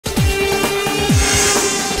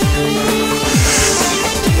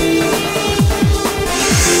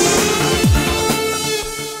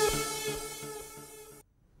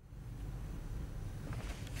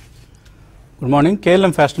Good morning.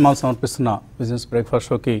 KLM fashion mall సమర్పిస్తున్న business breakfast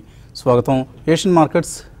షోకి స్వాగతం. ఏషియన్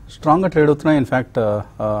మార్కెట్స్ స్ట్రాంగ్గా ట్రేడ్ అవుతున్నాయి. ఇన్ఫ్యాక్ట్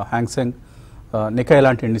హ్యాంగ్సెంగ్, నికాయ్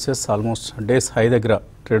లాంటి ఇండిసెస్ ఆల్మోస్ట్ డేస్ హై దగ్గర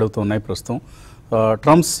ట్రేడ్ అవుతున్నాయి ప్రస్తుతం.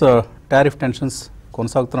 ట్రంప్స్ టారిఫ్ టెన్షన్స్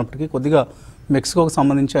కొనసాగుతున్నప్పటికీ కొద్దిగా మెక్సికోకు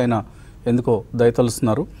సంబంధించి ఆయన ఎందుకో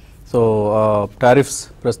దయతలుస్తున్నారు. సో టారిఫ్స్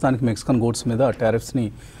ప్రస్తుతానికి మెక్సికన్ గూడ్స్ మీద టారిఫ్స్ని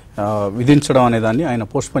విధించడం అనే దాన్ని ఆయన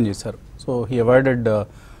పోస్ట్పోన్ చేశారు. So he avoided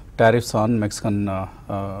tariffs on Mexican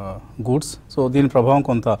goods. So దీని ప్రభావం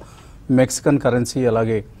కొంత మెక్సికన్ కరెన్సీ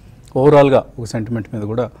అలాగే ఓవరాల్గా ఒక సెంటిమెంట్ మీద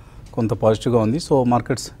కూడా కొంత పాజిటివ్గా ఉంది. సో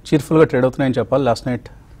మార్కెట్స్ చీర్ఫుల్గా ట్రేడ్ అవుతున్నాయని చెప్పాలి. Last night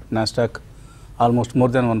Nasdaq almost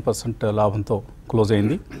more than 1% లాభంతో క్లోజ్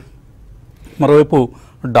అయింది. మరోవైపు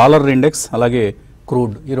డాలర్ ఇండెక్స్ అలాగే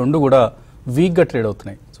క్రూడ్ ఈ రెండు కూడా వీక్గా ట్రేడ్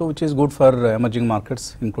అవుతున్నాయి. So which is good for emerging markets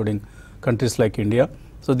including countries like India.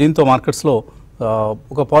 So దీంతో మార్కెట్స్లో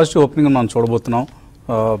ఒక పాజిటివ్ ఓపెనింగ్ మనం చూడబోతున్నాం.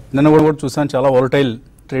 నిన్న కూడా చూసాను, చాలా వాలటైల్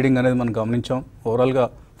ట్రేడింగ్ అనేది మనం గమనించాం. ఓవరాల్గా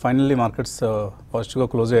ఫైనల్లీ మార్కెట్స్ పాజిటివ్గా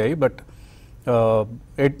క్లోజ్ అయ్యాయి. బట్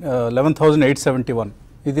 11,871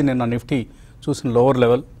 ఇది నిన్న నిఫ్టీ చూసిన లోవర్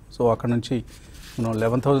లెవెల్. సో అక్కడ నుంచి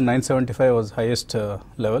 11,975 was highest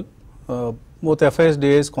level. Both FIs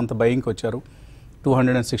DIIs కొంత బయింగ్కి వచ్చారు.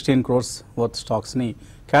 216 crores వర్త్ స్టాక్స్ని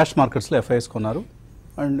క్యాష్ మార్కెట్స్లో ఎఫ్ఐఎస్ కొన్నారు.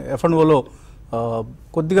 అండ్ ఎఫ్ఎండ్ఓలో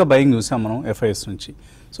కొద్దిగా బయింగ్ చూసాం మనం ఎఫ్ఐఎస్ నుంచి.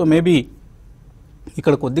 సో మేబీ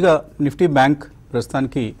ఇక్కడ కొద్దిగా నిఫ్టీ బ్యాంక్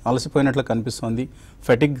ప్రస్తుతానికి అలసిపోయినట్లు కనిపిస్తోంది,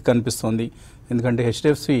 ఫెటిగ్ కనిపిస్తోంది. ఎందుకంటే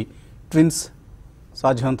హెచ్డిఎఫ్సి ట్విన్స్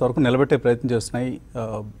సాధ్యమైనంత వరకు నిలబెట్టే ప్రయత్నం చేస్తున్నాయి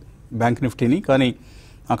బ్యాంక్ నిఫ్టీని. కానీ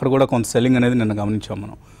అక్కడ కూడా కొంత సెల్లింగ్ అనేది నిన్న గమనించాం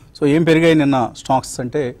మనం. సో ఏం పెరిగాయి నిన్న స్టాక్స్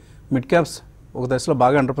అంటే మిడ్ క్యాప్స్ ఒక దశలో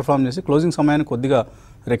బాగా అండర్ పెర్ఫార్మ్ చేసి క్లోజింగ్ సమయానికి కొద్దిగా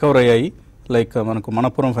రికవర్ అయ్యాయి. లైక్ మనకు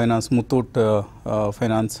మనపురం ఫైనాన్స్, ముత్తూట్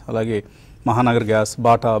ఫైనాన్స్, అలాగే Mahanagar gas,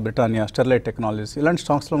 Bata, Britannia, Sterlite Technologies ఇలాంటి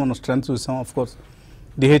స్టాక్స్లో మనం స్ట్రెంత్ చూసాం. Of course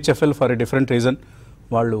DHFL for a different reason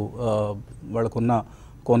వాళ్ళకున్న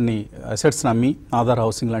కొన్ని అసెట్స్ని అమ్మి, ఆధార్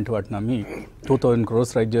హౌసింగ్ లాంటి వాటిని అమ్మి 2,000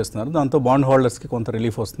 crores రైజ్ చేస్తున్నారు. దాంతో బాండ్ హోల్డర్స్కి కొంత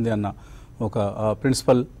రిలీఫ్ వస్తుంది అన్న ఒక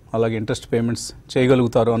ప్రిన్సిపల్ అలాగే ఇంట్రెస్ట్ పేమెంట్స్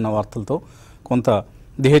చేయగలుగుతారు అన్న వార్తలతో కొంత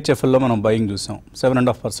డిహెచ్ఎఫ్ఎల్లో మనం బయింగ్ చూసాం.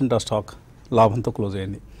 7.5% ఆ స్టాక్ లాభంతో క్లోజ్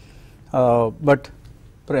అయింది. బట్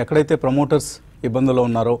ఎక్కడైతే ప్రమోటర్స్ ఇబ్బందుల్లో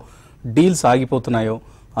ఉన్నారో, డీల్స్ ఆగిపోతున్నాయో,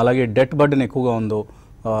 అలాగే డెట్ బర్డెన్ ఎక్కువగా ఉందో,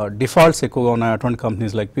 డిఫాల్ట్స్ ఎక్కువగా ఉన్నాయి అటువంటి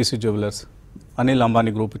companies like PC jewellers, Anil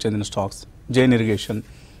Ambani group చెందిన స్టాక్స్, జైన్ ఇరిగేషన్,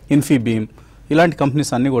 ఇన్ఫీబీమ్ ఇలాంటి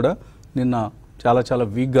కంపెనీస్ అన్నీ కూడా నిన్న చాలా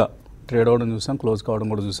వీక్గా ట్రేడ్ అవ్వడం చూసాం, క్లోజ్ కావడం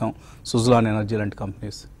కూడా చూసాం. సుజలాన్ ఎనర్జీ లాంటి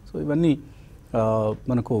కంపెనీస్. సో ఇవన్నీ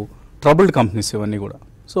మనకు ట్రబుల్డ్ కంపెనీస్ ఇవన్నీ కూడా.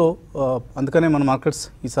 సో అందుకనే మన మార్కెట్స్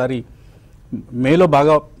ఈసారి మేలో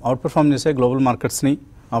బాగా అవుట్ పెర్ఫార్మ్ చేసే global మార్కెట్స్ని.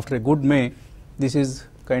 After a good May this is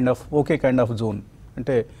kind of zone.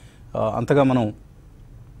 అంటే అంతగా మనం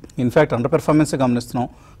ఇన్ఫ్యాక్ట్ అండర్ పెర్ఫార్మెన్సే గమనిస్తున్నాం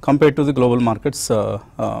compare to the global markets,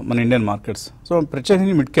 మన ఇండియన్ మార్కెట్స్. సో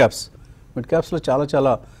ప్రత్యేకించి మిడ్ క్యాప్స్లో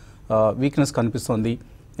చాలా వీక్నెస్ కనిపిస్తుంది.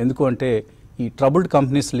 ఎందుకు అంటే ఈ ట్రబుల్డ్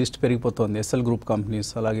కంపెనీస్ లిస్ట్ పెరిగిపోతుంది. ఎస్ఎల్ గ్రూప్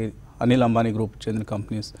కంపెనీస్, అలాగే అనిల్ అంబానీ గ్రూప్ చెందిన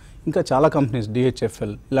కంపెనీస్, ఇంకా చాలా కంపెనీస్,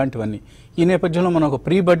 డిహెచ్ఎఫ్ఎల్ ఇలాంటివన్నీ. ఈ నేపథ్యంలో మనం ఒక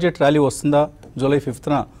ప్రీ బడ్జెట్ ర్యాలీ వస్తుందా? July 5th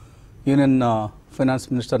union finance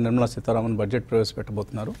minister Nirmala Sitharaman budget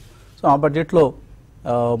ప్రవేశపెట్టబోతున్నారు. So ఆ బడ్జెట్లో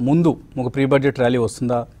ముందు ఒక ప్రీ బడ్జెట్ ర్యాలీ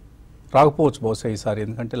వస్తుందా? రాకపోవచ్చు బహుశా ఈసారి.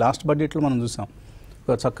 ఎందుకంటే లాస్ట్ బడ్జెట్లో మనం చూసాం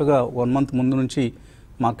ఒక చక్కగా 1 month ముందు నుంచి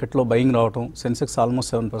మార్కెట్లో బయింగ్ రావటం, సెన్సెక్స్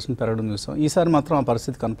ఆల్మోస్ట్ 7% పెరగడం చూసాం. ఈసారి మాత్రం ఆ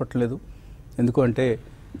పరిస్థితి కనపట్లేదు. ఎందుకు అంటే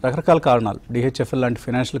రకరకాల కారణాలు. డిహెచ్ఎఫ్ఎల్ లాంటి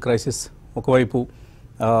ఫైనాన్షియల్ క్రైసిస్ ఒకవైపు,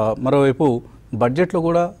 మరోవైపు బడ్జెట్లో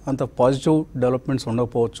కూడా అంత పాజిటివ్ డెవలప్మెంట్స్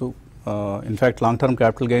ఉండకపోవచ్చు. In fact long term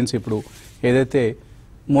capital gains ఇప్పుడు ఏదైతే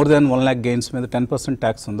మోర్ దాన్ 1 lakh గెయిన్స్ మీద 10%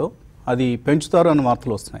 ట్యాక్స్ ఉందో అది పెంచుతారు అన్న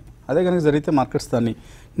వార్తలు వస్తున్నాయి. అదే కనుక జరిగితే మార్కెట్స్ దాన్ని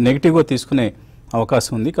నెగిటివ్గా తీసుకునే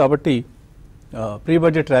అవకాశం ఉంది. కాబట్టి ప్రీ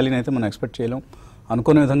బడ్జెట్ ర్యాలీని అయితే మనం ఎక్స్పెక్ట్ చేయలేం.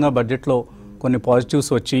 అనుకునే విధంగా బడ్జెట్లో కొన్ని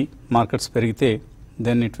పాజిటివ్స్ వచ్చి మార్కెట్స్ పెరిగితే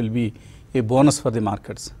then it will be A bonus for the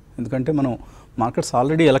markets. ఎందుకంటే మనం మార్కెట్స్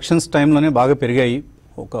ఆల్రెడీ ఎలక్షన్స్ టైంలోనే బాగా పెరిగాయి.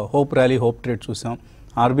 ఒక హోప్ ర్యాలీ, హోప్ ట్రేడ్ చూసాం.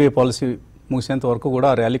 ఆర్బీఐ పాలసీ ముగిసేంత వరకు కూడా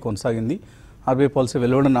ఆ ర్యాలీ కొనసాగింది. ఆర్బీఐ పాలసీ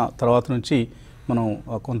వెలువడిన తర్వాత నుంచి మనం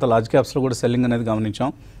కొంత లార్జ్ క్యాప్స్లో కూడా సెల్లింగ్ అనేది గమనించాం.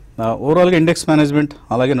 ఓవరాల్గా ఇండెక్స్ మేనేజ్మెంట్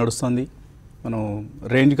అలాగే నడుస్తుంది. మనం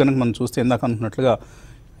రేంజ్ కనుక మనం చూస్తే ఇందాక అనుకున్నట్లుగా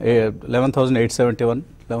 11,871,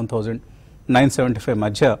 11,975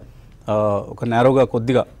 మధ్య ఒక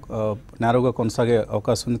నేరోగా కొనసాగే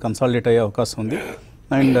అవకాశం ఉంది, కన్సాలిడేట్ అయ్యే అవకాశం ఉంది.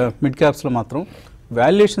 అండ్ మిడ్ క్యాప్స్లో మాత్రం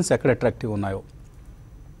వాల్యుయేషన్స్ ఎక్కడ అట్రాక్టివ్ ఉన్నాయో,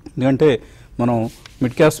 ఎందుకంటే మనం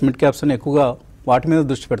మిడ్ క్యాప్స్ అని ఎక్కువగా వాటి మీద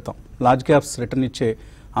దృష్టి పెడతాం. లార్జ్ క్యాప్స్ రిటర్న్ ఇచ్చే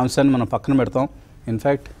అంశాన్ని మనం పక్కన పెడతాం.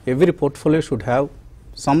 In fact every portfolio should have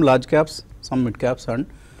some large caps, some mid caps and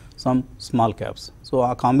some small caps. So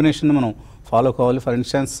ఆ కాంబినేషన్ మనం ఫాలో కావాలి. ఫర్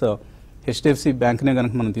ఇన్స్టెన్స్ హెచ్డిఎఫ్సి బ్యాంక్నే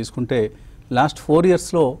కనుక మనం తీసుకుంటే లాస్ట్ 4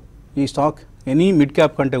 ఇయర్స్లో ఈ స్టాక్ ఎనీ మిడ్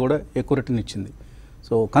క్యాప్ కంటే కూడా ఎక్కువ రిటర్న్ ఇచ్చింది.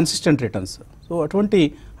 So consistent returns. సో అటువంటి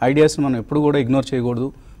ఐడియాస్ని మనం ఎప్పుడు కూడా ఇగ్నోర్ చేయకూడదు.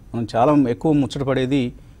 మనం చాలా ఎక్కువ ముచ్చటపడేది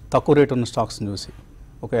తక్కువ రేట్ ఉన్న స్టాక్స్ని చూసి.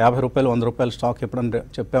 ఒక 50 రూపాయలు 100 రూపాయల స్టాక్ ఎప్పుడన్నా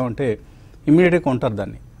చెప్పామంటే ఇమ్మీడియట్గా కొంటారు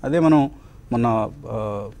దాన్ని. అదే మనం మన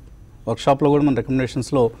వర్క్షాప్లో కూడా మన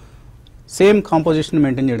రికమెండేషన్స్లో సేమ్ కాంపోజిషన్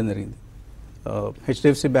మెయింటైన్ చేయడం జరిగింది.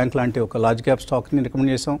 హెచ్డిఎఫ్సి బ్యాంక్ లాంటి ఒక లార్జ్ క్యాప్ స్టాక్ని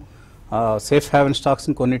రికమెండ్ చేసాం, సేఫ్ హ్యావెన్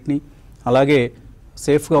స్టాక్స్ని కొన్నిటిని, అలాగే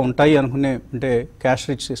సేఫ్గా ఉంటాయి అనుకునే అంటే క్యాష్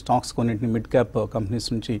రిచ్ స్టాక్స్ కొన్నిటిని మిడ్ క్యాప్ కంపెనీస్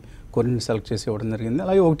నుంచి కొన్నిటిని సెలెక్ట్ చేసి ఇవ్వడం జరిగింది.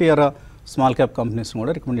 అలాగే 1 స్మాల్ క్యాప్ కంపెనీస్ని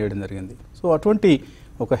కూడా రికమెండ్ చేయడం జరిగింది. సో అటువంటి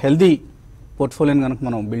ఒక హెల్దీ పోర్ట్ఫోలియోని కనుక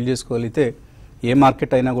మనం బిల్డ్ చేసుకోగలిగితే ఏ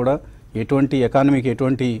మార్కెట్ అయినా కూడా ఎటువంటి ఎకానమీకి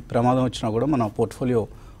ఎటువంటి ప్రమాదం వచ్చినా కూడా మన పోర్ట్ఫోలియో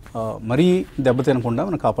మరీ దెబ్బతినకుండా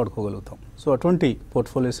మనం కాపాడుకోగలుగుతాం. సో అటువంటి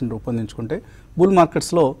పోర్ట్ఫోలియోస్ని రూపొందించుకుంటే బుల్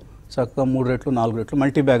మార్కెట్స్లో చక్కగా 3 రెట్లు 4 రెట్లు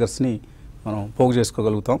మల్టీ బ్యాగర్స్ని మనం పోగు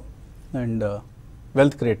చేసుకోగలుగుతాం అండ్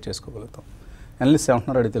వెల్త్ క్రియేట్ చేసుకోగలుగుతాం. అనలిస్ట్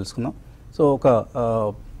ఏమంటున్నారో అడిగి తెలుసుకుందాం. సో ఒక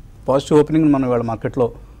పాజిటివ్ ఓపెనింగ్ మనం ఇవాళ మార్కెట్లో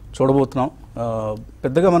చూడబోతున్నాం.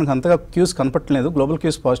 పెద్దగా మనకు అంతగా క్యూస్ కనపట్టలేదు, గ్లోబల్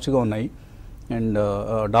క్యూస్ పాజిటివ్గా ఉన్నాయి అండ్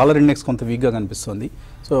డాలర్ ఇండెక్స్ కొంత వీక్గా కనిపిస్తుంది.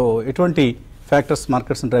 సో ఎటువంటి ఫ్యాక్టర్స్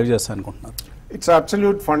మార్కెట్స్ని డ్రైవ్ చేస్తాయి అనుకుంటున్నారు? ఇట్స్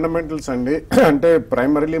అబ్సల్యూట్ ఫండమెంటల్స్ అండి. అంటే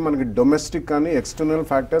ప్రైమరీలీ మనకి డొమెస్టిక్ కానీ ఎక్స్టర్నల్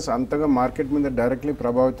ఫ్యాక్టర్స్ అంతగా మార్కెట్ మీద డైరెక్ట్లీ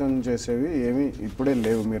ప్రభావితం చేసేవి ఏమీ ఇప్పుడే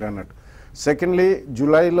లేవు మీరు అన్నట్టు. సెకండ్లీ,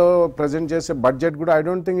 జూలైలో ప్రజెంట్ చేసే బడ్జెట్ కూడా I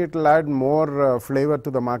don't think it will add more flavour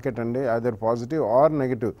to the market అండి, ఐదర్ పాజిటివ్ ఆర్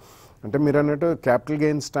నెగిటివ్. అంటే మీరు అన్నట్టు క్యాపిటల్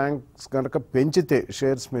గెయిన్స్ ట్యాంక్స్ కనుక పెంచితే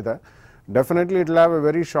షేర్స్ మీద definitely it will have a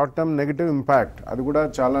very short term negative impact. అది కూడా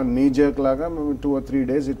చాలా నీ జర్క్ లాగా 2 or 3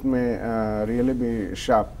 days it may really be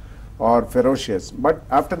sharp are ferocious. But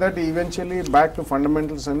after that eventually back to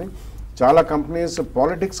fundamentals అని చాలా కంపెనీస్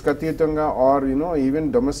పాలిటిక్స్కి అతీతంగా are even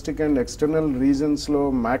domestic and external రీజన్స్లో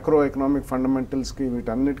macro economic ఫండమెంటల్స్కి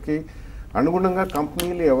వీటన్నిటికీ అనుగుణంగా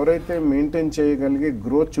కంపెనీలు ఎవరైతే మెయింటైన్ చేయగలిగి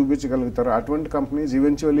గ్రోత్ చూపించగలుగుతారో అటువంటి companies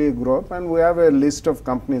eventually grow up. And we have a list of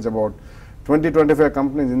companies about 20-25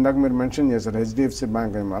 companies ఇందాక మీరు మెన్షన్ చేశారు, హెచ్డిఎఫ్సి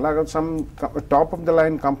బ్యాంక్ ఏమో, అలాగే some top of the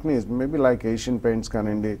line companies maybe like Asian paints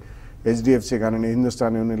కానివ్వండి, హెచ్డిఎఫ్సి కానివ్వండి,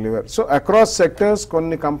 Hindustan Unilever. So across sectors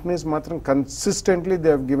కొన్ని companies మాత్రం consistently they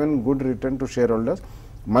have given good return to share holders.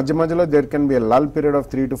 మధ్యలో there can be a lull period of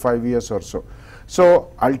 3 to 5 years or so. So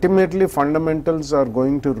ultimately fundamentals are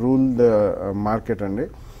going to rule the market అండి.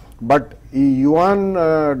 But ఈ yuan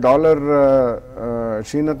dollar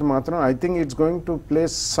క్షీణత మాత్రం I think it's going to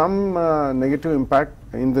place some negative impact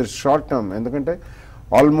in the short term. ఎందుకంటే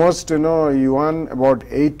almost yuan about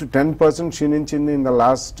 8 to 10% క్షీణించింది in the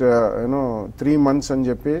last 3 months అని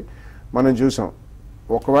చెప్పి మనం చూసాం.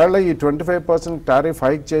 ఒకవేళ ఈ 25% టారిఫ్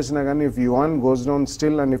హైక్ చేసినా కానీ if yuan goes down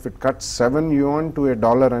still and if it cuts 7 yuan to a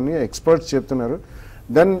dollar అని ఎక్స్పర్ట్స్ చెప్తున్నారు,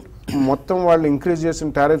 దెన్ మొత్తం వాళ్ళు ఇంక్రీజ్ చేసిన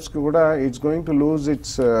టారిఫ్స్కి కూడా it's going to lose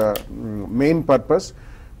it's main purpose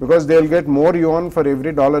because they will get more yuan for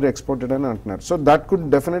every dollar exported అని అంటున్నారు. So that could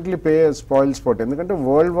definitely pay spoil spot, ఎందుకంటే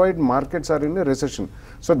world wide markets are in recession.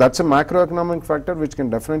 So that's a macro economic factor which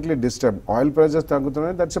can definitely disturb. Oil prices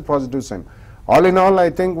తగ్గుతున్నాయి, that's a positive sign. All in all, I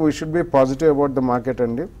think we should be positive about the market,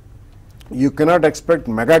 and you cannot expect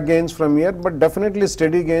mega gains from here, but definitely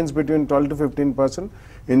steady gains between 12 to 15%.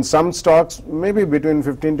 In some stocks, maybe between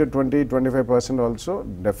 15 to 25% also,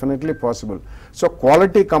 definitely possible. So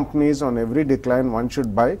quality companies on every decline one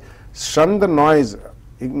should buy. Shun the noise,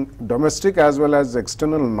 domestic as well as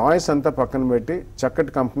external noise anta pakkana petti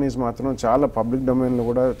chakkati companies matram chaala public domain lo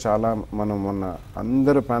kuda chaala manam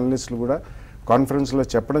andaru panelists kuda కాన్ఫరెన్స్లో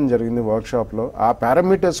చెప్పడం జరిగింది వర్క్షాప్లో. ఆ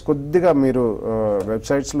parameters కొద్దిగా మీరు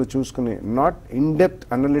వెబ్సైట్స్లో చూసుకుని not in depth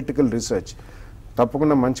analytical research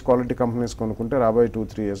తప్పకుండా మంచి quality companies కొనుక్కుంటే రాబోయే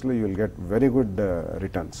 2-3 yearsలో you will get very good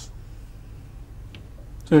returns.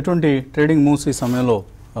 So ఇటువంటి ట్రేడింగ్ మూవ్స్ ఈ సమయంలో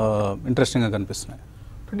ఇంట్రెస్టింగ్గా కనిపిస్తున్నాయి.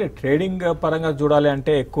 అంటే ట్రేడింగ్ పరంగా చూడాలి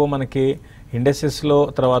అంటే ఎక్కువ మనకి ఇండస్ట్రీస్లో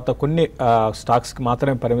తర్వాత కొన్ని స్టాక్స్కి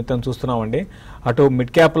మాత్రమే పరిమితం చూస్తున్నామండి. అటు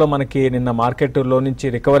మిడ్ క్యాప్లో మనకి నిన్న మార్కెట్లో నుంచి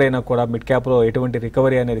రికవరీ అయినా కూడా మిడ్ క్యాప్లో ఎటువంటి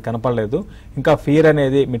రికవరీ అనేది కనపడలేదు. ఇంకా ఫియర్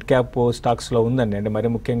అనేది మిడ్ క్యాప్ స్టాక్స్లో ఉందండి. అంటే మరి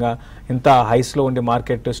ముఖ్యంగా ఇంత హైస్లో ఉండి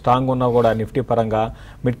మార్కెట్ స్ట్రాంగ్ ఉన్నా కూడా నిఫ్టీ పరంగా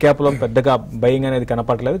మిడ్ క్యాప్లో పెద్దగా బయింగ్ అనేది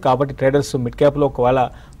కనపడలేదు. కాబట్టి ట్రేడర్స్ మిడ్ క్యాప్లో ఒకవేళ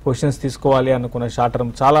పొజిషన్స్ తీసుకోవాలి అనుకున్న షార్ట్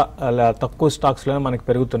టర్మ్ చాలా తక్కువ స్టాక్స్లోనే మనకి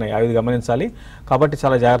పెరుగుతున్నాయి, అవి గమనించాలి. కాబట్టి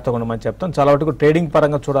చాలా జాగ్రత్తగా ఉండమని చెప్తాం. చాలా వరకు ట్రేడింగ్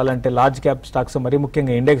పరంగా చూడాలంటే లార్జ్ క్యాప్ స్టాక్స్, మరీ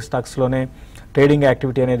ముఖ్యంగా ఇండెక్స్ స్టాక్స్లోనే ట్రేడింగ్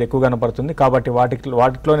యాక్టివిటీ అనేది ఎక్కువ కనపడుతుంది. కాబట్టి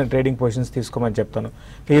వాటిలో నేను ట్రేడింగ్ పొజిషన్స్ తీసుకోమని చెప్తాను.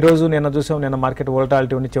 ఈరోజు నిన్న మార్కెట్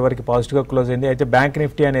వోలటాలిటీ ఉండి చివరికి పాజిటివ్గా క్లోజ్ అయింది. అయితే బ్యాంక్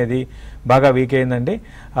నిఫ్టీ అనేది బాగా వీక్ అయిందండి.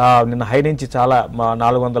 నిన్న హై నుంచి చాలా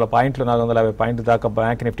 400 పాయింట్లు 450 పాయింట్లు దాకా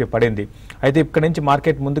బ్యాంక్ నిఫ్టీ పడింది. అయితే ఇక్కడ నుంచి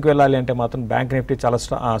మార్కెట్ ముందుకు వెళ్ళాలి అంటే మాత్రం బ్యాంక్ నిఫ్టీ చాలా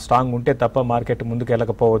స్ట్రాంగ్ ఉంటే తప్ప మార్కెట్ ముందుకు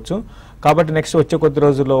వెళ్ళకపోవచ్చు. కాబట్టి నెక్స్ట్ వచ్చే కొద్ది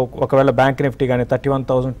రోజుల్లో ఒకవేళ బ్యాంక్ నిఫ్టీ కానీ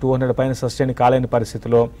 31,200 పైన సస్టైన్ కాలేని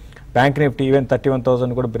పరిస్థితిలో బ్యాంక్ నిఫ్టీ ఈవెన్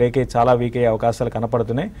 31,000 కూడా బ్రేక్ అయ్యి చాలా వీక్ అయ్యే అవకాశాలు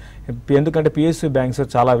కనపడుతున్నాయి. ఎందుకంటే పిఎస్యూ బ్యాంక్స్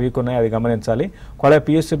చాలా వీక్ ఉన్నాయి, అది గమనించాలి. ఒకవేళ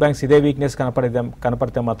పిఎస్యూ బ్యాంక్స్ ఇదే వీక్నెస్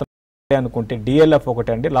కనపడితే మాత్రం అనుకుంటే డిఎల్ఎఫ్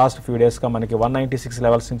ఒకటి అండి లాస్ట్ ఫ్యూ డేస్గా మనకి 196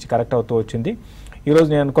 లెవెల్స్ నుంచి కరెక్ట్ అవుతూ వచ్చింది. ఈరోజు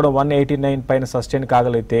నేను కూడా 189 పైన సస్టైన్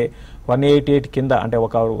కాగలిగితే 188 కింద అంటే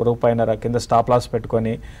 ₹1 కింద స్టాప్ లాస్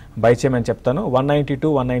పెట్టుకొని బై చేయమని చెప్తాను.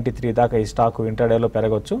 192, 193 దాకా ఈ స్టాక్ ఇంటర్డేలో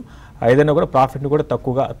పెరగవచ్చు. ఏదైనా కూడా ప్రాఫిట్ని కూడా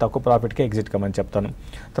తక్కువ ప్రాఫిట్కే ఎగ్జిట్ కమని చెప్తాను.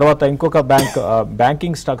 తర్వాత ఇంకొక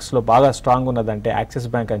బ్యాంకింగ్ స్టాక్స్లో బాగా స్ట్రాంగ్ ఉన్నదంటే యాక్సిస్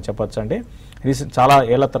బ్యాంక్ అని చెప్పొచ్చు అండి. రీసెంట్ చాలా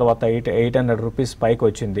ఏళ్ల తర్వాత 800 రూపీస్ పైకి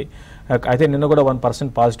వచ్చింది. అయితే నిన్న కూడా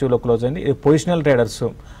 1% పాజిటివ్లో క్లోజ్ అయింది. ఇది పొజిషనల్ ట్రేడర్స్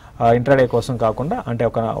ఇంట్రాడే కోసం కాకుండా అంటే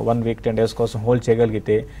ఒక 1 వీక్ 10 డేస్ కోసం హోల్డ్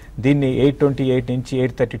చేయగలిగితే దీన్ని 828 నుంచి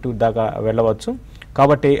 832 దాకా వెళ్ళవచ్చు.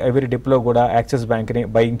 కాబట్టి ఎవరి డిప్లో కూడా యాక్సిస్ బ్యాంక్ని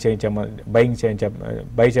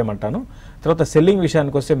బై చేయమంటాను. తర్వాత సెల్లింగ్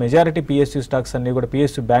విషయానికి వస్తే మెజారిటీ పిఎస్యూ స్టాక్స్ అన్నీ కూడా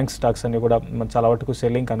పిఎస్యూ బ్యాంక్ స్టాక్స్ అన్నీ కూడా చాలా వరకు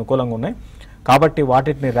సెల్లింగ్కి అనుకూలంగా ఉన్నాయి. కాబట్టి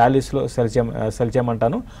వాటిని ర్యాలీస్లో సెల్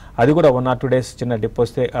చేయమంటాను. అది కూడా 1 or 2 డేస్ చిన్న డిప్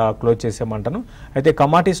వస్తే క్లోజ్ చేసేయమంటాను. అయితే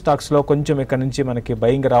కమాటీ స్టాక్స్లో కొంచెం ఇక్కడ నుంచి మనకి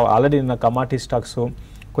బయింగ్ ఆల్రెడీ నిన్న కమాటీ స్టాక్స్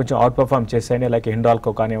కొంచెం అవుట్ పర్ఫామ్ చేశాయని లైక్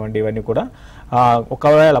హిండాల్కో కానివ్వండి ఇవన్నీ కూడా.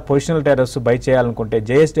 ఒకవేళ పొజిషనల్ ట్రేడర్స్ బై చేయాలనుకుంటే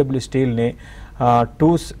జేఎస్డబ్ల్యూ స్టీల్ని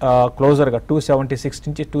క్లోజర్గా 276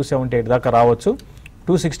 నుంచి 278 దాకా రావచ్చు.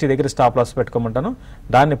 260 దగ్గర స్టాప్ లాస్ పెట్టుకోమంటాను.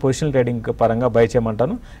 దాన్ని పొజిషనల్ ట్రేడింగ్ పరంగా బై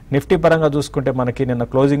చేయమంటాను. నిఫ్టీ పరంగా చూసుకుంటే మనకి నిన్న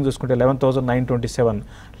క్లోజింగ్ చూసుకుంటే 11,927,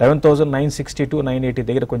 11,962, 980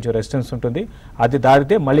 దగ్గర కొంచెం రెసిస్టెన్స్ ఉంటుంది. అది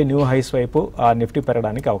దాటితే మళ్ళీ న్యూ హైస్ వైపు ఆ నిఫ్టీ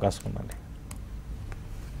పెరగడానికి అవకాశం ఉందండి.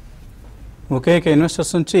 ఓకే, ఇక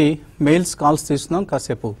ఇన్వెస్టర్స్ నుంచి మెయిల్స్ కాల్స్ తీస్తున్నాం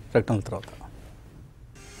కాసేపు ప్రకటనల తర్వాత.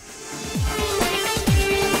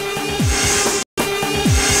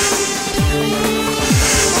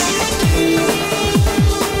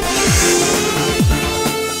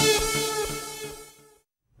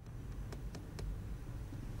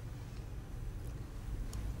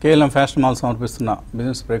 కేఎల్ఎం ఫ్యాషన్ మాల్ సమర్పిస్తున్న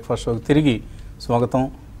బిజినెస్ బ్రేక్ఫాస్ట్ షోకి తిరిగి స్వాగతం.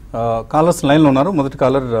 కాలర్స్ లైన్లో ఉన్నారు. మొదటి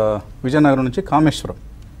కాలర్ విజయనగరం నుంచి Kameswaram.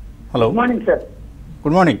 Hello, good morning sir.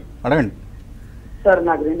 Good morning, అడగండి సార్.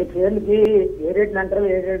 నాకు 2 షేర్లకి ఏ రేట్లు అంటారు,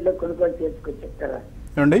 ఏ రేట్లో కొనుగోలు చేసుకొని చెప్తారా?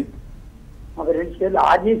 ఏమండి? ఒక 2 షేర్లు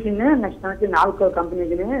ఆర్జీసీని నెక్స్ట్ వచ్చి 4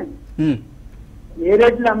 కంపెనీకి ఏ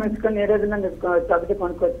రేట్లో అమ్మేసుకొని ఏ రేట్లో తగ్గితే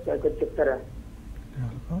కొనుక్కోవచ్చు చెప్తారా?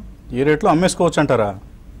 ఏ రేట్లో అమ్మేసుకోవచ్చు అంటారా?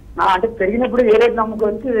 అంటే పెరిగినప్పుడు ఏ రేట్లు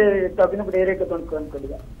అమ్ముకోవచ్చు, తగ్గినప్పుడు ఏ రేట్లో కొనుక్కోవాలి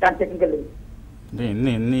దాని టెక్నికల్.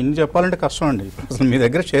 ఇన్ని చెప్పాలంటే కష్టం అండి. అసలు మీ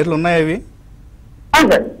దగ్గర షేర్లు ఉన్నాయి అవి?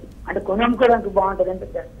 సార్ అంటే కొని అమ్ముకోవడానికి బాగుంటుంది అంటే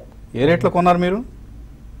చేస్తారు. ఏ రేట్లో కొన్నారు మీరు?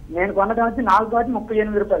 నేను కొనడం వచ్చి 4 వచ్చి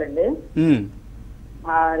 ₹38 అండి.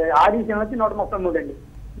 ఆర్జీసీ వచ్చి ₹133 అండి.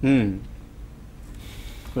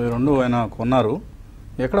 రెండు ఆయన కొన్నారు.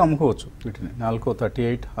 ఎక్కడ అమ్ముకోవచ్చు వీటిని?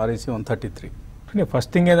 438, ఆర్ఈసీ 133.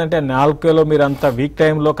 ఫస్ట్ థింగ్ ఏంటంటే 4లో మీరు అంత వీక్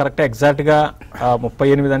టైంలో కరెక్ట్గా ఎగ్జాక్ట్గా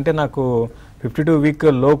 38 అంటే నాకు 52 వీక్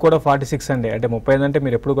లో కూడా 46 అండి. అంటే 38 అంటే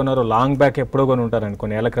మీరు ఎప్పుడు కొన్నారు? లాంగ్ బ్యాక్ ఎప్పుడో కొని ఉంటారండి,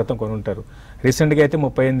 కొన్ని ఏళ్ల క్రితం కొని ఉంటారు. రీసెంట్గా అయితే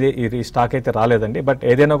 38 ఈ స్టాక్ అయితే రాలేదండి. బట్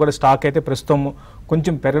ఏదైనా కూడా స్టాక్ అయితే ప్రస్తుతం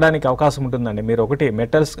కొంచెం పెరగడానికి అవకాశం ఉంటుందండి. మీరు ఒకటి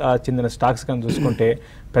మెటల్స్ చెందిన స్టాక్స్ కానీ చూసుకుంటే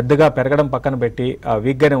పెద్దగా పెరగడం పక్కన పెట్టి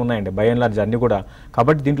వీక్గానే ఉన్నాయండి బై అండ్ లార్జ్ అన్ని కూడా.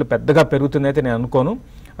 కాబట్టి దీంట్లో పెద్దగా పెరుగుతుంది అయితే నేను అనుకోను.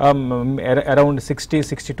 అరౌండ్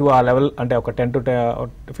 60-62 ఆ లెవెల్ అంటే ఒక 10 to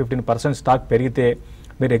 15% స్టాక్ పెరిగితే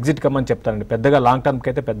మీరు ఎగ్జిట్ కమ్మని చెప్తానండి. పెద్దగా లాంగ్ టర్మ్కి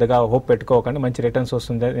అయితే పెద్దగా హోప్ పెట్టుకోకండి, మంచి రిటర్న్స్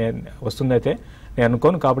వస్తుందైతే నేను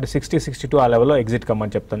అనుకోను. కాబట్టి 60-62 ఆ లెవెల్లో ఎగ్జిట్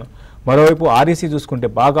కమ్మని చెప్తాను. మరోవైపు ఆర్ఈసీ చూసుకుంటే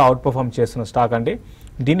బాగా అవుట్ పర్ఫామ్ చేస్తున్న స్టాక్ అండి.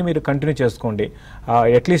 దీన్ని మీరు కంటిన్యూ చేసుకోండి.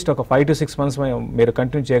 అట్లీస్ట్ ఒక 5 to 6 months మీరు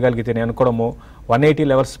కంటిన్యూ చేయగలిగితే నేను అనుకోవడము 180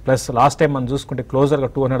 లెవెల్స్ ప్లస్. లాస్ట్ టైం మనం చూసుకుంటే క్లోజర్గా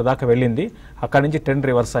 200 దాకా వెళ్ళింది, అక్కడ నుంచి 10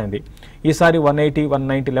 రివర్స్ అయింది. ఈసారి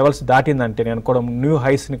 180-190 లెవెల్స్ దాటిందంటే నేను అనుకోవడం న్యూ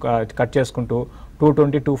హైస్ని కట్ చేసుకుంటూ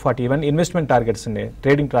 220-240 ఈవెన్ ఇన్వెస్ట్మెంట్ టార్గెట్స్ అండి,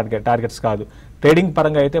 ట్రేడింగ్ టార్గెట్స్ కాదు. ట్రేడింగ్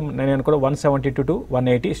పరంగా అయితే నేను అనుకోవడం 170 to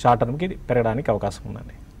 180 షార్ట్ టర్మ్కి పెరగడానికి అవకాశం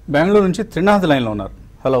ఉందండి. బెంగళూరు నుంచి త్రినాథ్ లైన్లో ఉన్నారు.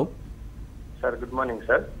 Hello sir, good morning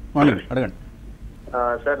sir. Morning, అడగండి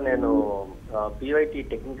సార్. నేను పివైటీ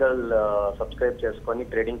టెక్నికల్ సబ్స్క్రైబ్ చేసుకొని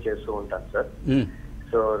ట్రేడింగ్ చేస్తూ ఉంటాను సార్.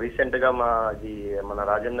 సో రీసెంట్ గా మన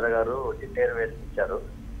రాజేంద్ర గారు 10,000 ఇచ్చారు.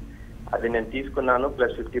 అది నేను తీసుకున్నాను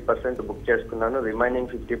ప్లస్ 50% బుక్ చేసుకున్నాను. రిమైనింగ్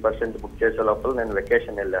 50% బుక్ చేసే లోపల నేను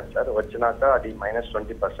వెకేషన్ వెళ్ళాను సార్. వచ్చినాక అది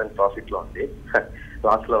 -20% ప్రాఫిట్ లో ఉంది,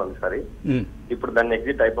 లాస్ లో ఉంది సార్. ఇప్పుడు దాన్ని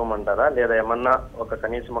ఎగ్జిట్ అయిపోమంటారా లేదా ఏమన్నా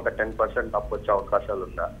కనీసం ఒక 10% అప్ వచ్చే అవకాశాలు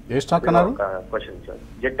ఉందా? ఏ స్టాక్ అన్నారు? Question sir.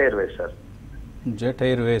 Jet Airways sir. Jet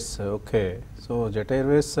Airways, okay. So jet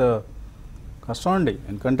Airways కష్టం అండి,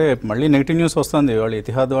 ఎందుకంటే మళ్ళీ నెగిటివ్ న్యూస్ వస్తుంది. వాళ్ళు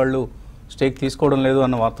ఇతిహాద్ వాళ్ళు స్టేక్ తీసుకోవడం లేదు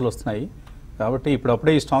అన్న వార్తలు వస్తున్నాయి. కాబట్టి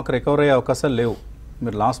ఇప్పుడప్పుడే ఈ స్టాక్ రికవర్ అయ్యే అవకాశాలు లేవు.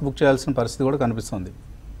 మీరు లాస్ బుక్ చేయాల్సిన పరిస్థితి కూడా కనిపిస్తుంది.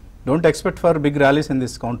 Don't expect for big rallies in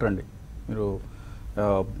this counter అండి. మీరు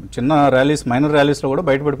చిన్న ర్యాలీస్, మైనర్ ర్యాలీస్లో కూడా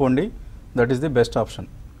బయటపడిపోండి. That is the best option.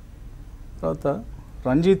 తర్వాత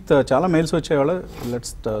రంజిత్, చాలా మెయిల్స్ వచ్చేవాళ్ళు.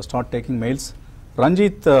 Let's start taking mails.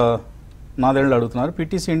 Ranjith నాదేళ్ళు అడుగుతున్నారు.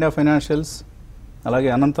 పిటిసి ఇండియా ఫైనాన్షియల్స్, అలాగే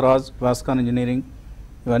అనంతరాజ్, వాస్కాన్ ఇంజనీరింగ్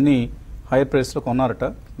ఇవన్నీ హైయర్ ప్రైస్లో కొన్నారట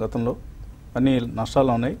గతంలో, అన్నీ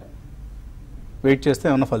నష్టాల్లో ఉన్నాయి. వెయిట్ చేస్తే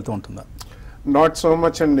ఏమన్నా ఫలితం ఉంటుందా? నాట్ సో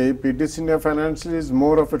మచ్ అండి. PTC India financial is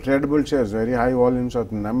more of a tradable shares, very high volumes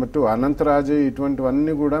అవుతుంది. నెంబర్ 2 అనంతరాజ్,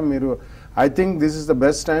 ఇటువంటివన్నీ కూడా మీరు I think this is the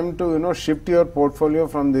best time to shift your portfolio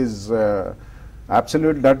from this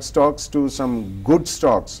absolute డట్ stocks to some good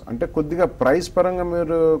stocks. అంటే కొద్దిగా price పరంగా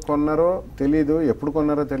మీరు కొన్నారో తెలీదు, ఎప్పుడు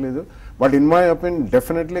కొన్నారో తెలీదు, but in my opinion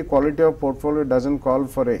definitely quality of portfolio doesn't call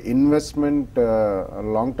for a investment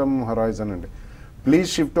long term horizon అండి. Please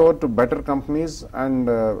shift over to better companies and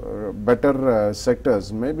better sectors.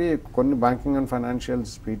 Maybe కొన్ని banking and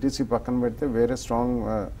financials PTC పక్కన పెడితే వేరే strong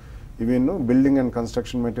even building and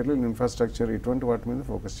construction material, infrastructure ఇటువంటి వాటి మీద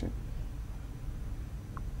focus చేయండి.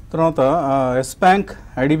 తర్వాత yes bank,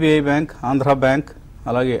 IDBI bank, Andhra bank,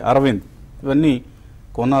 అలాగే అరవింద్ ఇవన్నీ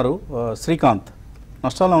కొన్నారు. శ్రీకాంత్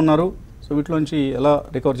నష్టాల్లో ఉన్నారు. సో వీటిలోంచి ఎలా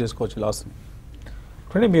రికవర్ చేసుకోవచ్చు లాస్ని?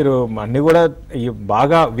 చూడండి, మీరు అన్నీ కూడా ఈ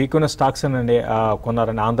బాగా వీక్ ఉన్న స్టాక్స్ అనండి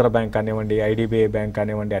కొన్నారండి. ఆంధ్ర బ్యాంక్ కానివ్వండి, ఐడిబిఐ బ్యాంక్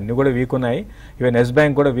కానివ్వండి, అన్నీ కూడా వీక్ ఉన్నాయి. ఈవెన్ ఎస్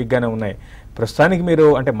బ్యాంక్ కూడా వీక్గానే ఉన్నాయి. ప్రస్తుతానికి మీరు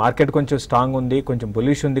అంటే మార్కెట్ కొంచెం స్ట్రాంగ్ ఉంది, కొంచెం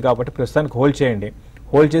బులిష్ ఉంది కాబట్టి ప్రస్తుతానికి హోల్డ్ చేయండి.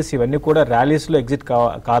 హోల్డ్ చేసి ఇవన్నీ కూడా ర్యాలీస్లో ఎగ్జిట్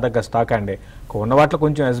కాదగ్గ స్టాక్ అండి. ఉన్న వాటిలో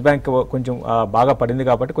కొంచెం ఎస్ బ్యాంక్ కొంచెం బాగా పడింది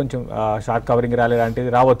కాబట్టి కొంచెం షార్ట్ కవరింగ్ ర్యాలీ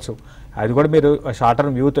లాంటిది రావచ్చు. అది కూడా మీరు షార్ట్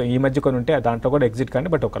టర్మ్ వ్యూతో ఈ మధ్య కొని ఉంటే దాంట్లో కూడా ఎగ్జిట్ కానీ,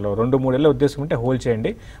 బట్ ఒక 2-3 ఏళ్ళ ఉద్దేశం ఉంటే హోల్డ్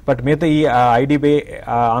చేయండి. బట్ మిగతా ఈ ఐడిబిఐ,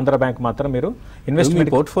 ఆంధ్ర బ్యాంక్ మాత్రం మీరు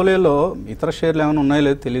ఇన్వెస్ట్మెంట్ పోర్ట్ఫోలియోలో ఇతర షేర్లు ఏమైనా ఉన్నాయో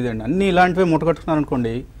లేదో తెలియదండి. అన్ని ఇలాంటివే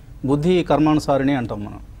ముట్టకట్టుకున్నారనుకోండి, బుద్ధి కర్మానుసారిని అంటాం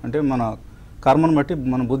మనం. అంటే మన కర్మను బట్టి,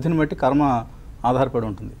 మన బుద్ధిని బట్టి కర్మ ఆధారపడి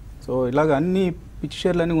ఉంటుంది. సో ఇలాగ అన్ని పిచ్చి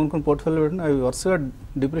షేర్లు అన్నీ కొనుక్కొని పోర్ట్ఫోలియో పెట్టిన అవి వరుసగా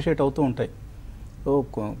డిప్రిషియేట్ అవుతూ ఉంటాయి. సో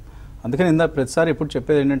అందుకని ప్రతిసారి ఎప్పుడు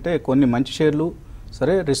చెప్పేది ఏంటంటే, కొన్ని మంచి షేర్లు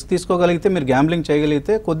సరే రిస్క్ తీసుకోగలిగితే, మీరు గ్యాంబ్లింగ్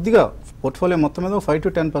చేయగలిగితే కొద్దిగా పోర్ట్ఫోలియో మొత్తం మీద 5 to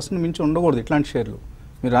 10% మించి ఉండకూడదు ఇట్లాంటి షేర్లు.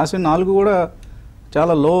 మీరు రాసిన 4 కూడా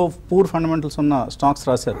చాలా లో పూర్ ఫండమెంటల్స్ ఉన్న స్టాక్స్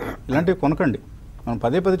రాశారు. ఇలాంటివి కొనకండి. మనం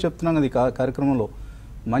పదే చెప్తున్నాం కదా ఈ కార్యక్రమంలో,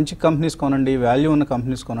 మంచి కంపెనీస్ కొనండి, వాల్యూ ఉన్న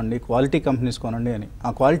కంపెనీస్ కొనండి, క్వాలిటీ కంపెనీస్ కొనండి అని.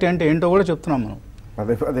 ఆ క్వాలిటీ అంటే ఏంటో కూడా చెప్తున్నాం మనం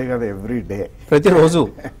పదే కదా ఎవ్రీ డే, ప్రతిరోజు.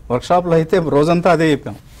 వర్క్షాప్లో అయితే రోజంతా అదే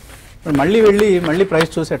చెప్పాం. మళ్ళీ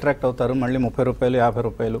ప్రైస్ చూసి అట్రాక్ట్ అవుతారు. మళ్ళీ 30 రూపాయలు, 50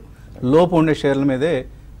 రూపాయలు లోపు ఉండే షేర్ల మీదే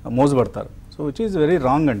మోజుపడతారు. So which is very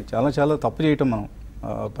wrong అండి. చాలా తప్పు చేయటం మనం.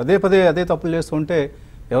 పదే అదే తప్పులు చేస్తుంటే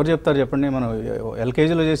ఎవరు చెప్తారు చెప్పండి? మనం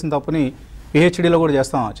ఎల్కేజీలో చేసిన తప్పుని పిహెచ్డీలో కూడా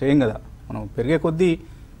చేస్తాం? చేయం కదా. మనం పెరిగే కొద్దీ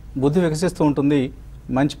బుద్ధి వికసిస్తూ ఉంటుంది,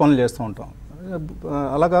 మంచి పనులు చేస్తూ ఉంటాం.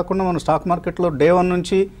 అలా కాకుండా మనం స్టాక్ మార్కెట్లో డే 1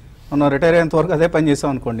 నుంచి మనం రిటైర్ అయ్యేంత వరకు అదే పని చేస్తాం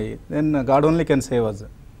అనుకోండి, then God only can save us.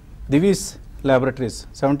 Divi's laboratories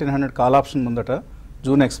 1700 call option ముందట,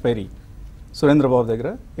 జూన్ ఎక్స్పైరీ, సురేంద్రబాబు దగ్గర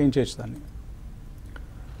ఏం చేయొచ్చు దాన్ని?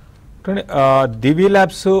 దివి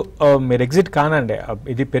ల్యాబ్స్ మీరు ఎగ్జిట్ కానండి.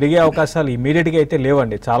 ఇది పెరిగే అవకాశాలు ఇమీడియట్గా అయితే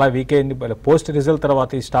లేవండి. చాలా వీక్ అయింది. పోస్ట్ రిజల్ట్ తర్వాత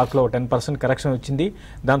ఈ స్టాక్లో 10% కరెక్షన్ వచ్చింది.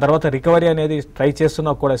 దాని తర్వాత రికవరీ అనేది ట్రై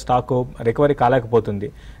చేస్తున్నా కూడా స్టాక్ రికవరీ కాలేకపోతుంది.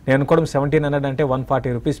 నేను అనుకోవడం 1700 అంటే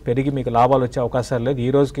 140 రూపీస్ పెరిగి మీకు లాభాలు వచ్చే అవకాశాలు లేదు. ఈ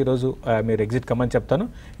రోజు మీరు ఎగ్జిట్ కమ్మని చెప్తాను.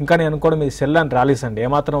 ఇంకా నేను అనుకోవడం ఇది సెల్ అండ్ ర్యాలీస్ అండి.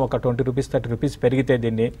 ఏమాత్రం ఒక 20 రూపీస్ 30 రూపీస్ పెరిగితే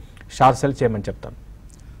దీన్ని షార్ట్ సెల్ చేయమని చెప్తాను.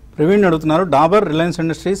 ప్రవీణ్ అడుగుతున్నారు, Dabur, Reliance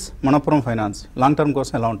industries, Manappuram finance long term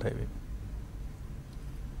కోసం ఎలా ఉంటాయి?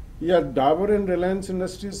 Yeah, Dabur and Reliance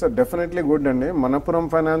Industries are definitely good and Manappuram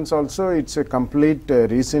Finance also, it's a complete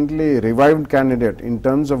recently revived candidate in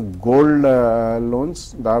terms of gold loans.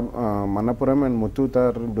 Manappuram and Muthoot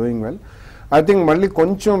are doing well. I think malli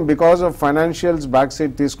koncham because of financials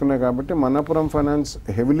backside తీసుకున్నా కాబట్టి Manappuram Finance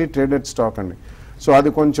heavily traded stock అండి. So అది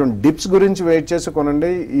కొంచెం dips గురించి wait చేసి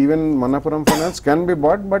కొనండి. Even Manappuram Finance can be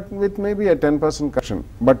bought but with maybe a 10% correction.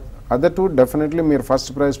 But other two definitely మీరు first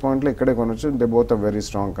price పాయింట్లో ఇక్కడే కొనొచ్చు. They both are very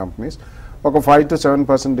strong companies. ఒక 5 to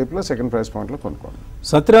 7% డిప్లో సెకండ్ ప్రైస్ పాయింట్లో కొనుక్కోండి.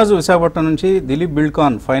 సత్యరాజు విశాఖపట్నం నుంచి, దిలీప్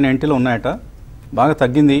బిల్డ్కాన్ 590లో ఉన్నాయట, బాగా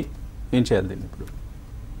తగ్గింది, ఏం చేయాలి దీన్ని ఇప్పుడు?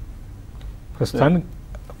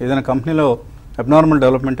 ఏదైనా కంపెనీలో అబ్నార్మల్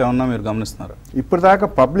డెవలప్మెంట్ ఏమన్నా మీరు గమనిస్తున్నారా? ఇప్పుడు దాకా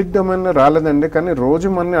పబ్లిక్ డొమైన్లో రాలేదండి, కానీ రోజు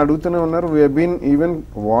మనని అడుగుతూనే ఉన్నారు. We హీన్ even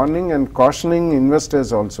warning and cautioning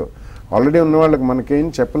investors also. Already ఉన్న వాళ్ళకి మనకేం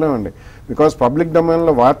చెప్పలేమండి, బికాస్ పబ్లిక్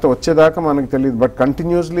డొమైన్లో వార్త వచ్చేదాకా మనకు తెలియదు. బట్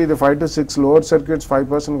కంటిన్యూస్లీ ఇది 5 to 6 లోవర్ సర్క్యూట్స్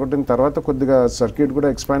 5% కొట్టిన తర్వాత కొద్దిగా సర్క్యూట్ కూడా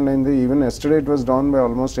ఎక్స్పాండ్ అయింది. Even yesterday it was down by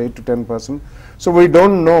almost 8 to 10%. So we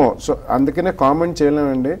don't know. So అందుకనే కామెంట్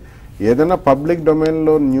చేయలేమండి. ఏదైనా పబ్లిక్ డొమైన్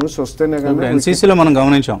లో న్యూస్ వస్తేనే కానీ. ఎన్సీసీలో మనం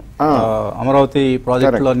గమనించాం అమరావతి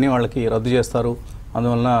ప్రాజెక్టులు అన్ని వాళ్ళకి రద్దు చేస్తారు,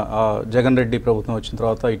 అందువలన జగన్ రెడ్డి ప్రభుత్వం వచ్చిన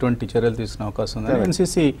తర్వాత ఇటువంటి చర్యలు తీసుకునే అవకాశం ఉంది.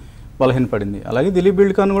 ఎన్సీసీ బలహీనపడింది. అలాగే దిలీప్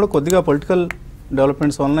బిల్డ్కాన్ కూడా కొద్దిగా పొలిటికల్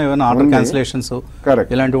డెవలప్మెంట్స్ వలన ఏమైనా ఆర్డర్ క్యాన్సిలేషన్స్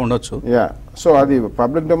ఇలాంటివి ఉండొచ్చు. సో అది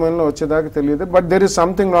పబ్లిక్ డొమైన్ లో వచ్చేదాకా తెలియదు. But there is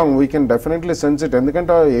something wrong, we can definitely sense it.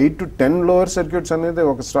 ఎందుకంటే 8 to 10 లోవర్ సర్క్యూట్స్ అనేది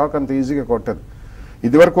ఒక స్టాక్ అంత ఈజీగా కొట్టదు.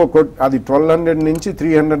 ఇదివరకు అది 1200 నుంచి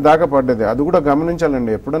 300 దాకా పడ్డది. అది కూడా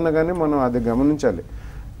గమనించాలండి, ఎప్పుడన్నా కానీ మనం అది గమనించాలి.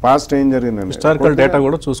 పాస్ట్ ఏం జరిగిందండి, హిస్టారికల్ డేటా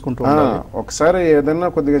కూడా చూసుకుంటూ ఒకసారి ఏదైనా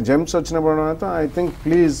కొద్దిగా జంప్స్ వచ్చినప్పుడు I think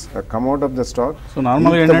please come out of the stock. So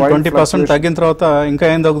నార్మల్గా 20% తగ్గిన తర్వాత ఇంకా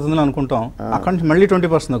ఏం తగ్గుతుందని అనుకుంటాం, అక్కడ నుంచి మళ్ళీ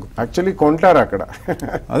 20% తగ్గుతుంది. యాక్చువల్లీ కొంటారు అక్కడ,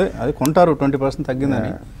 అది కొంటారు 20%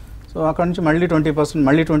 తగ్గిందని. సో అక్కడ నుంచి మళ్ళీ 20%,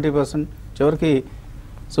 మళ్ళీ 20%, చివరికి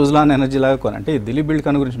సుజలాన్ ఎనర్జీ లాగా కొని. అంటే దిలీప్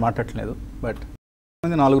బిల్డ్కాన్ గురించి మాట్లాడట్లేదు, బట్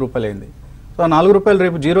 ₹4 అయింది. సో ఆ ₹4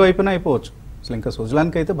 రేపు జీరో అయిపోయినా అయిపోవచ్చు. అసలు ఇంకా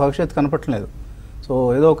సుజలాన్కి అయితే భవిష్యత్తు కనపట్లేదు. సో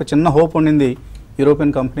ఏదో ఒక చిన్న హోప్ ఉండింది,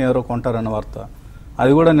 యూరోపియన్ కంపెనీ ఎవరో కొంటారన్న వార్త,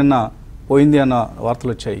 అది కూడా నిన్న పోయింది అన్న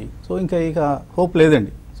వార్తలు వచ్చాయి. సో ఇంకా హోప్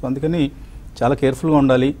లేదండి. సో అందుకని చాలా కేర్ఫుల్గా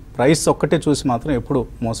ఉండాలి. ప్రైస్ ఒక్కటే చూసి మాత్రం ఎప్పుడు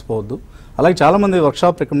మోసపోవద్దు. అలాగే చాలామంది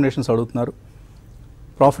వర్క్షాప్ రికమెండేషన్స్ అడుగుతున్నారు.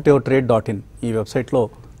 profityourtrade.in ఈ వెబ్సైట్లో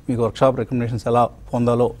మీకు వర్క్షాప్ రికమెండేషన్స్ ఎలా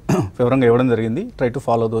పొందాలో వివరంగా ఇవ్వడం జరిగింది. Try to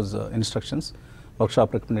follow those instructions.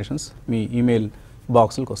 Workshop recommendations me email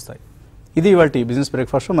బాక్సులకు వస్తాయి. ఇది ఇవాల్టి బిజినెస్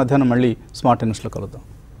బ్రేక్ఫాస్ట్. మధ్యాహ్నం మళ్ళీ స్మార్ట్ ఇన్వెస్ట్లో కలుద్దాం.